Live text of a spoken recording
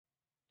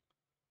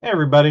Hey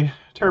everybody,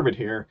 Turbid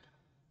here.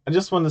 I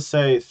just want to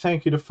say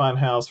thank you to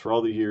Funhaus for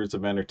all the years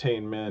of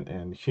entertainment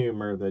and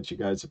humor that you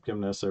guys have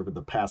given us over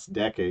the past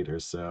decade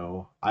or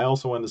so. I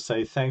also want to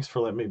say thanks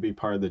for letting me be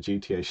part of the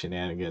GTA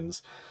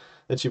shenanigans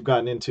that you've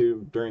gotten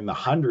into during the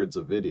hundreds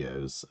of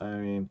videos. I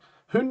mean,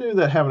 who knew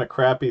that having a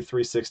crappy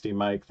 360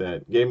 mic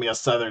that gave me a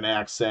southern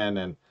accent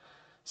and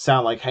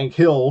sound like Hank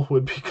Hill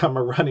would become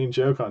a running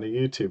joke on a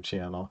YouTube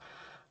channel?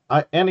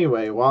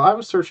 Anyway, while I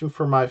was searching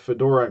for my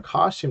fedora and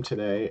costume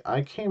today,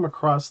 I came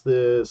across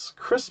this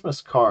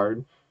Christmas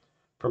card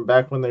from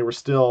back when they were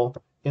still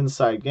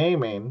Inside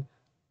Gaming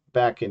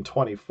back in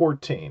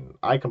 2014.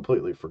 I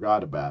completely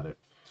forgot about it.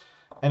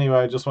 Anyway,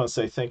 I just want to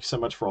say thank you so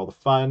much for all the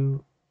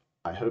fun.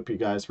 I hope you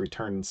guys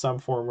return in some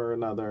form or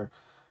another.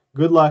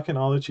 Good luck in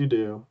all that you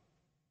do.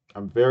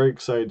 I'm very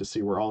excited to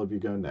see where all of you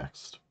go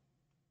next.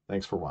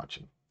 Thanks for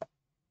watching.